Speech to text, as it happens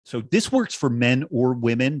So this works for men or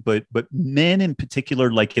women, but men in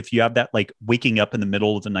particular, like if you have that like waking up in the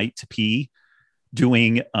middle of the night to pee,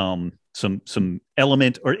 doing some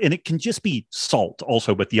element, or and it can just be salt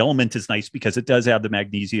also, but the element is nice because it does have the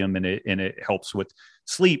magnesium and it helps with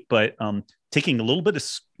sleep. But taking a little bit of,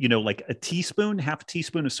 like a teaspoon, half a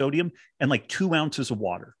teaspoon of sodium and like 2 ounces of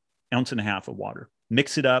water, ounce and a half of water,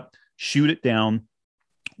 mix it up, shoot it down.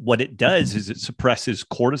 What it does is it suppresses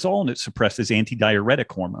cortisol and it suppresses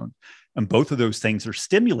antidiuretic hormone. And both of those things are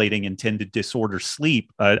stimulating and tend to disorder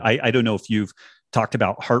sleep. I don't know if you've talked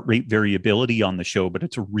about heart rate variability on the show, but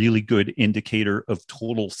it's a really good indicator of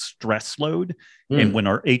total stress load. And when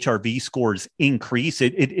our HRV scores increase,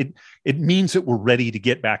 it means that we're ready to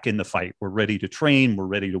get back in the fight. We're ready to train, we're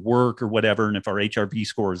ready to work or whatever. And if our HRV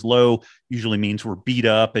score is low, usually means we're beat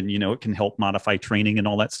up and, it can help modify training and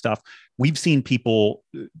all that stuff. We've seen people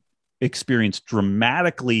experience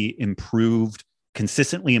dramatically improved,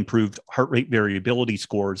 consistently improved heart rate variability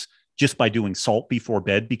scores just by doing salt before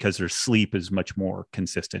bed because their sleep is much more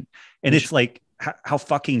consistent. And it's like, how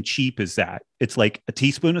fucking cheap is that? It's like a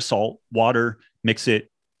teaspoon of salt, water, mix it,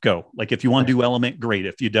 go. Like if you want to do element, great.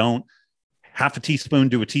 If you don't, half a teaspoon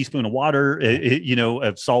to a teaspoon of water,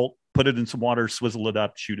 of salt, put it in some water, swizzle it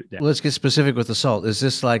up, shoot it down. Let's get specific with the salt. Is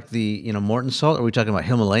this like the, Morton salt? Are we talking about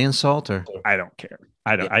Himalayan salt or? I don't care.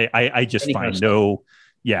 I just any find no,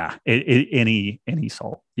 yeah, any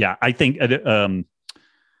salt. Yeah. I think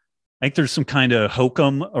there's some kind of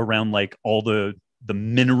hokum around like all the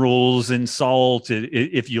minerals in salt.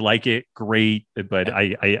 If you like it, great. But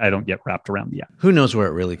I don't get wrapped around the. Who knows where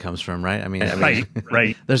it really comes from, right? I mean,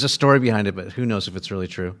 right. There's a story behind it, but who knows if it's really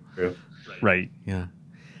true? Right. Yeah.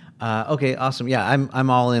 Okay. Awesome. Yeah. I'm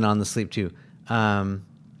all in on the sleep too. And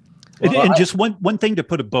just one thing to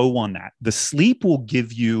put a bow on that, the sleep will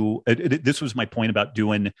give you, this was my point about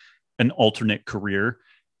doing an alternate career.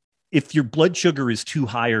 If your blood sugar is too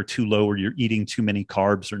high or too low, or you're eating too many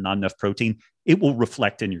carbs or not enough protein, it will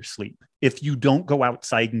reflect in your sleep. If you don't go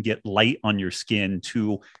outside and get light on your skin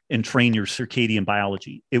and train your circadian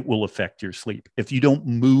biology, it will affect your sleep. If you don't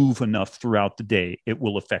move enough throughout the day, it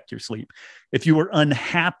will affect your sleep. If you are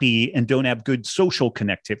unhappy and don't have good social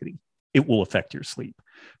connectivity, it will affect your sleep.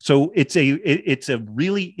 So it's a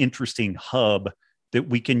really interesting hub that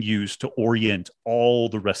we can use to orient all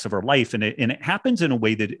the rest of our life. And it happens in a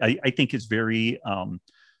way that I think is very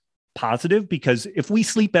positive, because if we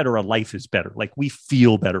sleep better, our life is better. Like we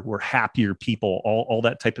feel better, we're happier people, all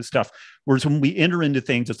that type of stuff. Whereas when we enter into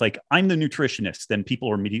things, it's like, I'm the nutritionist, then people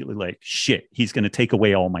are immediately like, shit, he's going to take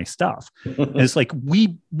away all my stuff. And it's like,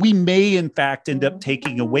 we may in fact end up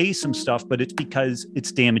taking away some stuff, but it's because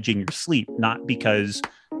it's damaging your sleep, not because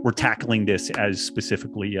we're tackling this as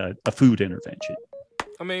specifically a food intervention.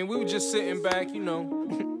 I mean, we were just sitting back,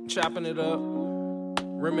 chopping it up,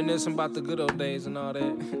 reminiscing about the good old days and all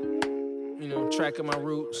that, tracking my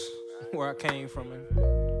roots, where I came from and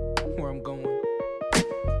where I'm going.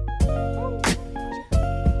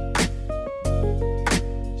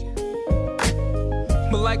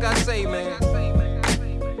 But like I say,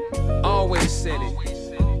 man, always said it,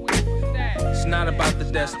 it's not about the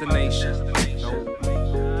destination,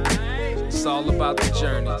 it's all about the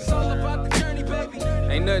journey.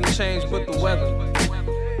 Ain't nothing changed but the weather.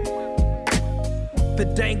 The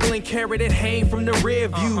dangling carrot that hang from the rear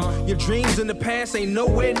view. Your dreams in the past ain't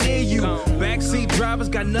nowhere near you. Backseat drivers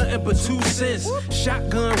got nothing but 2 cents.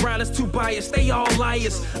 Shotgun riders too biased, they all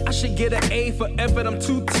liars. I should get an A for effort, I'm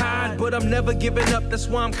too tired, but I'm never giving up, that's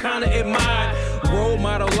why I'm kinda admired. Role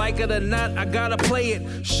model, like it or not, I gotta play it.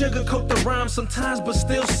 Sugarcoat the rhyme sometimes, but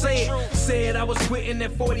still say it. Said I was quitting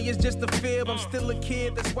at 40 is just a fib. I'm still a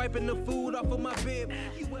kid that's wiping the food off of my bib.